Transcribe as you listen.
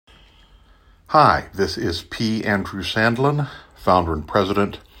Hi, this is P. Andrew Sandlin, founder and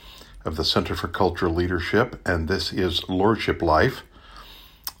president of the Center for Cultural Leadership, and this is Lordship Life,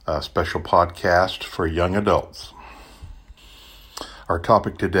 a special podcast for young adults. Our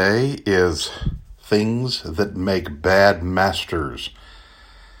topic today is things that make bad masters,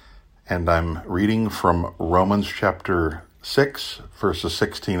 and I'm reading from Romans chapter 6, verses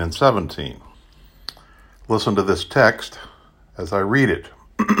 16 and 17. Listen to this text as I read it.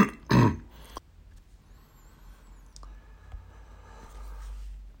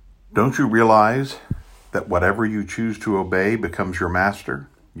 Don't you realize that whatever you choose to obey becomes your master?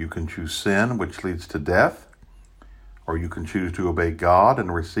 You can choose sin, which leads to death, or you can choose to obey God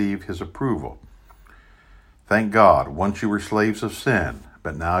and receive His approval. Thank God, once you were slaves of sin,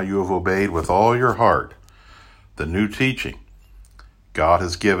 but now you have obeyed with all your heart the new teaching God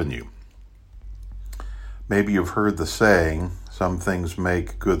has given you. Maybe you've heard the saying, some things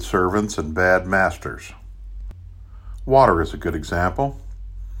make good servants and bad masters. Water is a good example.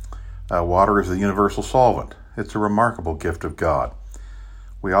 Water is the universal solvent. It's a remarkable gift of God.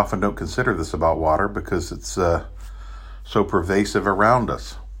 We often don't consider this about water because it's so pervasive around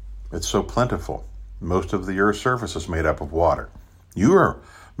us. It's so plentiful. Most of the earth's surface is made up of water. You are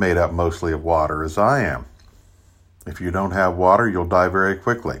made up mostly of water, as I am. If you don't have water, you'll die very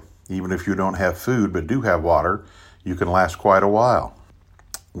quickly. Even if you don't have food but do have water, you can last quite a while.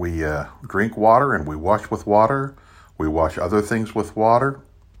 We drink water and we wash with water. We wash other things with water.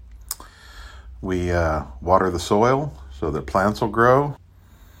 We water the soil so that plants will grow.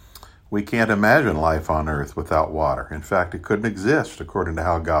 We can't imagine life on earth without water. In fact, it couldn't exist according to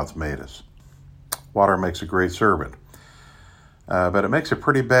how God's made us. Water makes a great servant, but it makes a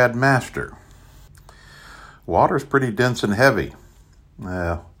pretty bad master. Water's pretty dense and heavy.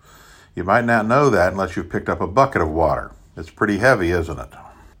 You might not know that unless you've picked up a bucket of water. It's pretty heavy, isn't it?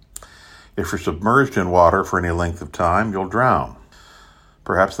 If you're submerged in water for any length of time, you'll drown.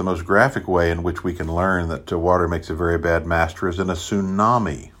 Perhaps the most graphic way in which we can learn that water makes a very bad master is in a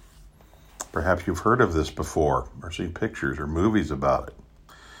tsunami. Perhaps you've heard of this before or seen pictures or movies about it.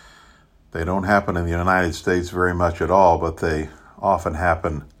 They don't happen in the United States very much at all, but they often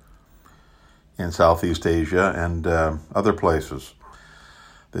happen in Southeast Asia and other places.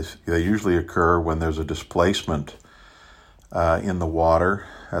 They usually occur when there's a displacement in the water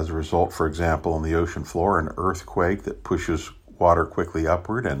as a result, for example, on the ocean floor, an earthquake that pushes water quickly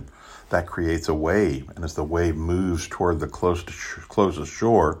upward, and that creates a wave. And as the wave moves toward the closest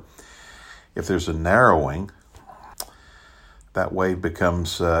shore, if there's a narrowing, that wave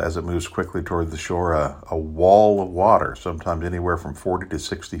becomes, as it moves quickly toward the shore, a wall of water, sometimes anywhere from 40 to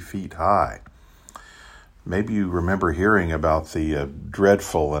 60 feet high. Maybe you remember hearing about the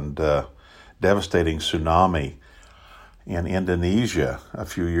dreadful and devastating tsunami in Indonesia a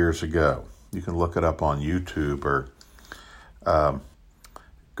few years ago. You can look it up on YouTube or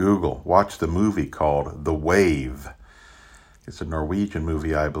Google. Watch the movie called The Wave. It's a Norwegian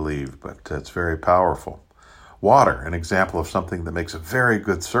movie, I believe, but it's very powerful. Water, an example of something that makes a very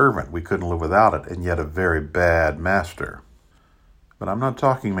good servant. We couldn't live without it, and yet a very bad master. But I'm not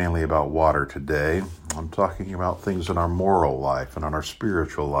talking mainly about water today. I'm talking about things in our moral life and in our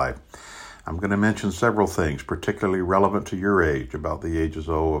spiritual life. I'm going to mention several things, particularly relevant to your age, about the ages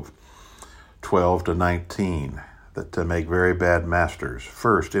of 12 to 19. That make very bad masters.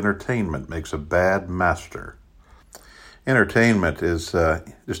 First, entertainment makes a bad master. Entertainment is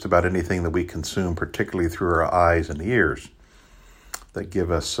just about anything that we consume, particularly through our eyes and ears, that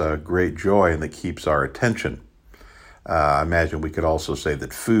give us great joy and that keeps our attention. I imagine we could also say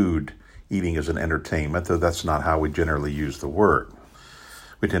that eating is an entertainment, though that's not how we generally use the word.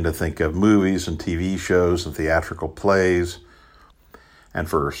 We tend to think of movies and TV shows and theatrical plays, and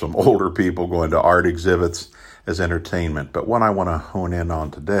for some older people, going to art exhibits as entertainment. But what I want to hone in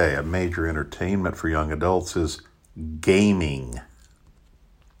on today, a major entertainment for young adults, is gaming.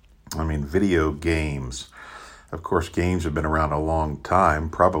 Video games. Of course, games have been around a long time,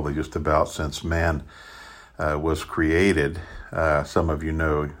 probably just about since man was created. Some of you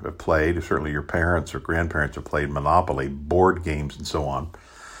know have played, certainly your parents or grandparents have played Monopoly, board games, and so on.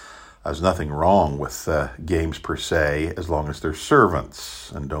 There's nothing wrong with games per se, as long as they're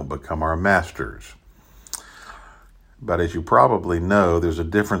servants and don't become our masters. But as you probably know, there's a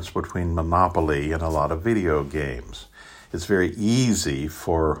difference between Monopoly and a lot of video games. It's very easy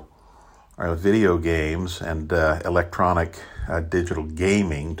for video games and electronic digital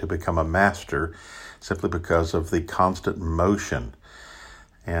gaming to become a master simply because of the constant motion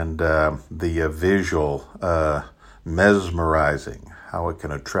and the visual mesmerizing, how it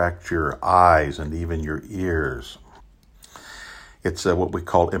can attract your eyes and even your ears. It's what we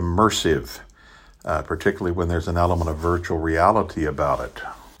call immersive. particularly when there's an element of virtual reality about it.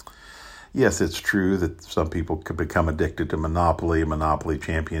 Yes, it's true that some people could become addicted to Monopoly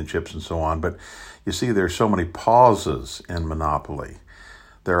championships and so on, but you see there's so many pauses in Monopoly.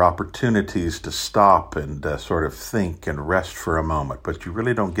 There are opportunities to stop and sort of think and rest for a moment, but you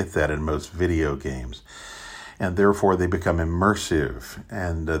really don't get that in most video games. And therefore they become immersive,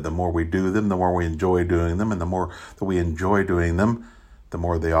 and the more we do them, the more we enjoy doing them, and the more that we enjoy doing them, the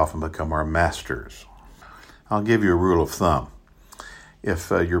more they often become our masters. I'll give you a rule of thumb.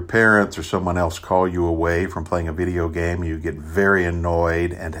 If your parents or someone else call you away from playing a video game, you get very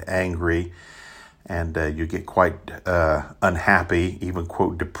annoyed and angry, and you get quite unhappy, even,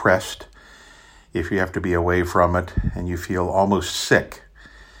 quote, depressed, if you have to be away from it, and you feel almost sick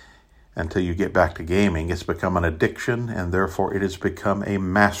until you get back to gaming. It's become an addiction, and therefore it has become a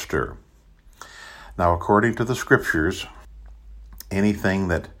master. Now, according to the scriptures, anything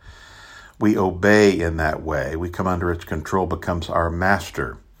that we obey in that way, we come under its control, becomes our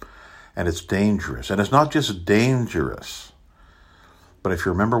master. And it's dangerous. And it's not just dangerous, but if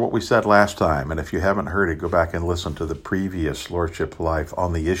you remember what we said last time, and if you haven't heard it, go back and listen to the previous Lordship Life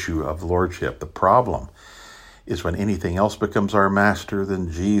on the issue of Lordship. The problem is when anything else becomes our master,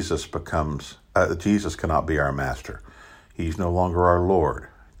 then Jesus cannot be our master. He's no longer our Lord.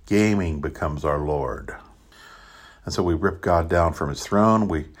 Gaming becomes our Lord. And so we rip God down from his throne,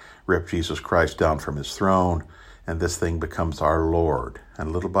 we rip Jesus Christ down from his throne, and this thing becomes our Lord.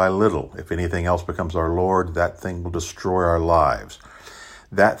 And little by little, if anything else becomes our Lord, that thing will destroy our lives.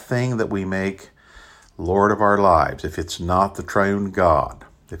 That thing that we make Lord of our lives, if it's not the triune God,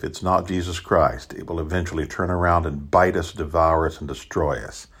 if it's not Jesus Christ, it will eventually turn around and bite us, devour us, and destroy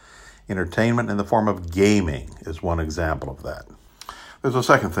us. Entertainment in the form of gaming is one example of that. There's a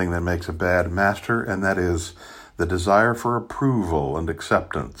second thing that makes a bad master, and that is the desire for approval and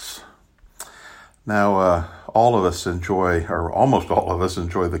acceptance. Now, all of us enjoy, or almost all of us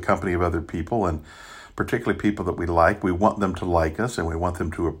enjoy, the company of other people, and particularly people that we like. We want them to like us, and we want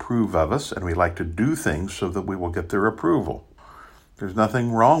them to approve of us, and we like to do things so that we will get their approval. There's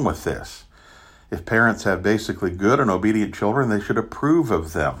nothing wrong with this. If parents have basically good and obedient children, they should approve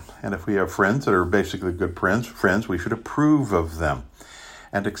of them. And if we have friends that are basically good friends, we should approve of them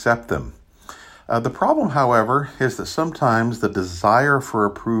and accept them. The problem, however, is that sometimes the desire for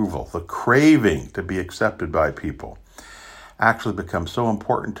approval, the craving to be accepted by people, actually becomes so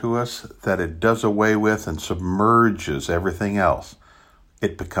important to us that it does away with and submerges everything else.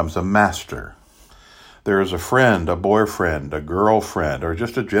 It becomes a master. There is a friend, a boyfriend, a girlfriend, or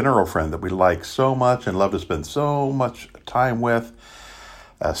just a general friend that we like so much and love to spend so much time with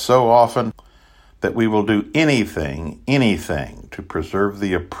so often that we will do anything to preserve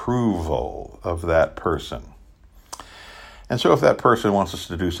the approval of that person. And so if that person wants us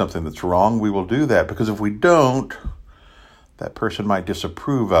to do something that's wrong, we will do that, because if we don't, that person might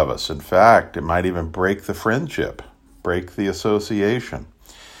disapprove of us. In fact, it might even break the friendship, break the association.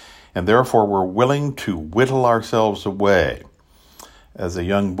 And therefore, we're willing to whittle ourselves away, as a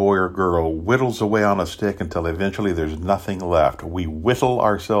young boy or girl whittles away on a stick until eventually there's nothing left. We whittle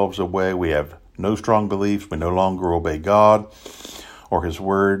ourselves away. We have no strong beliefs. We no longer obey God or his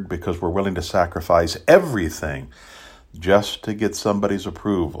word, because we're willing to sacrifice everything just to get somebody's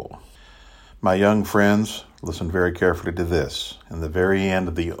approval. My young friends, listen very carefully to this. In the very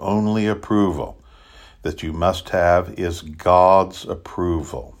end, the only approval that you must have is God's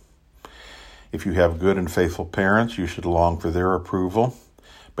approval. If you have good and faithful parents, you should long for their approval.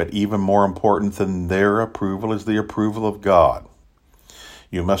 But even more important than their approval is the approval of God.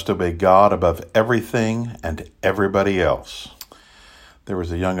 You must obey God above everything and everybody else. There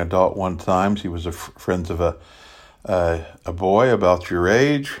was a young adult one time. He was a friend of a boy about your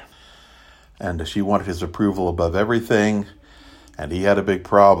age, and she wanted his approval above everything, and he had a big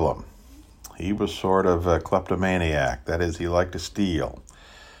problem. He was sort of a kleptomaniac. That is, he liked to steal.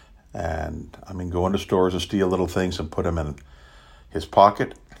 And, go into stores and steal little things and put them in his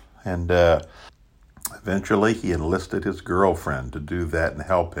pocket. And eventually he enlisted his girlfriend to do that and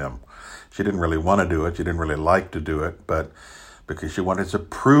help him. She didn't really want to do it. She didn't really like to do it, but because she wanted his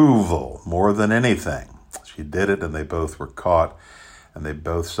approval more than anything, she did it, and they both were caught, and they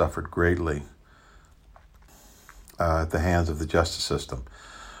both suffered greatly at the hands of the justice system.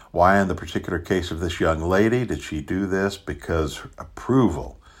 Why, in the particular case of this young lady, did she do this? Because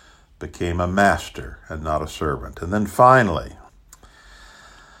approval became a master and not a servant. And then finally,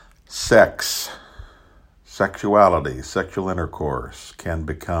 sexuality, sexual intercourse can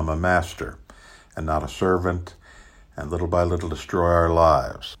become a master and not a servant, and little by little destroy our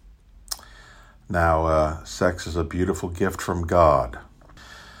lives. Now, sex is a beautiful gift from God.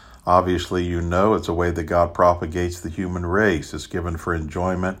 Obviously, you know it's a way that God propagates the human race. It's given for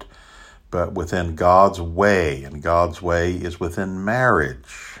enjoyment, but within God's way, and God's way is within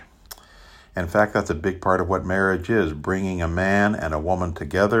marriage. In fact, that's a big part of what marriage is, bringing a man and a woman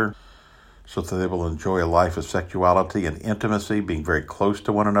together so that they will enjoy a life of sexuality and intimacy, being very close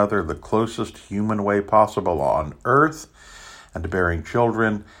to one another, the closest human way possible on earth, and bearing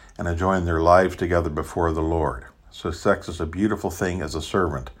children and enjoying their lives together before the Lord. So sex is a beautiful thing as a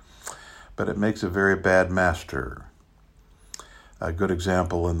servant, but it makes a very bad master. A good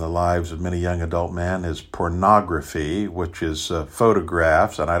example in the lives of many young adult men is pornography, which is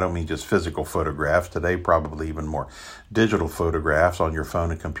photographs, and I don't mean just physical photographs, today probably even more digital photographs on your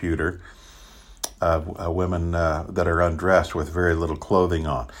phone and computer of women that are undressed with very little clothing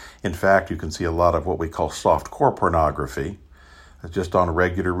on. In fact, you can see a lot of what we call softcore pornography just on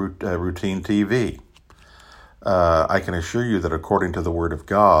regular routine TV. I can assure you that according to the Word of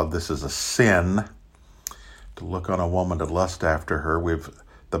God, this is a sin. To look on a woman to lust after her,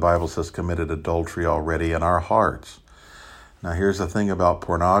 the Bible says, committed adultery already in our hearts. Now, here's the thing about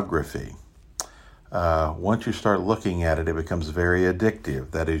pornography. Once you start looking at it, it becomes very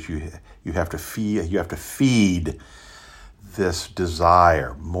addictive. That is, you have to feed this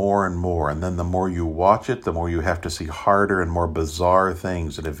desire more and more, and then the more you watch it, the more you have to see harder and more bizarre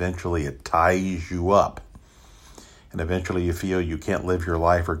things, and eventually it ties you up. And eventually you feel you can't live your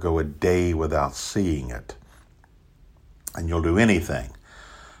life or go a day without seeing it. And you'll do anything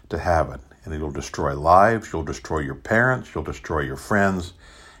to have it. And it'll destroy lives, you'll destroy your parents, you'll destroy your friends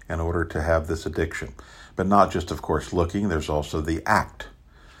in order to have this addiction. But not just, of course, looking, there's also the act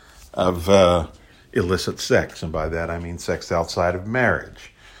of illicit sex. And by that I mean sex outside of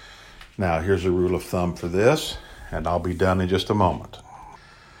marriage. Now, here's a rule of thumb for this, and I'll be done in just a moment.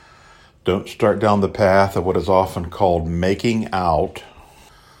 Don't start down the path of what is often called making out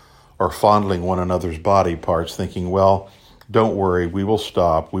or fondling one another's body parts, thinking, well, don't worry, we will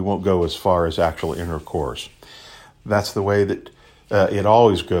stop. We won't go as far as actual intercourse. That's the way that it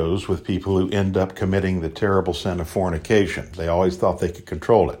always goes with people who end up committing the terrible sin of fornication. They always thought they could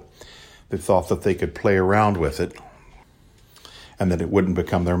control it. They thought that they could play around with it and that it wouldn't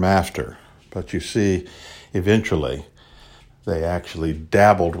become their master. But you see, eventually, they actually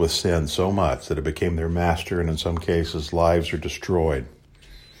dabbled with sin so much that it became their master, and in some cases, lives are destroyed.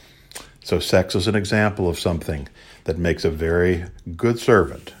 So sex is an example of something that makes a very good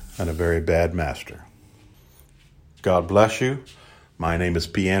servant and a very bad master. God bless you. My name is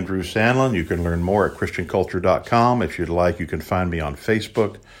P. Andrew Sandlin. You can learn more at ChristianCulture.com. If you'd like, you can find me on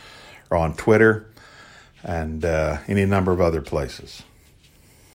Facebook or on Twitter and any number of other places.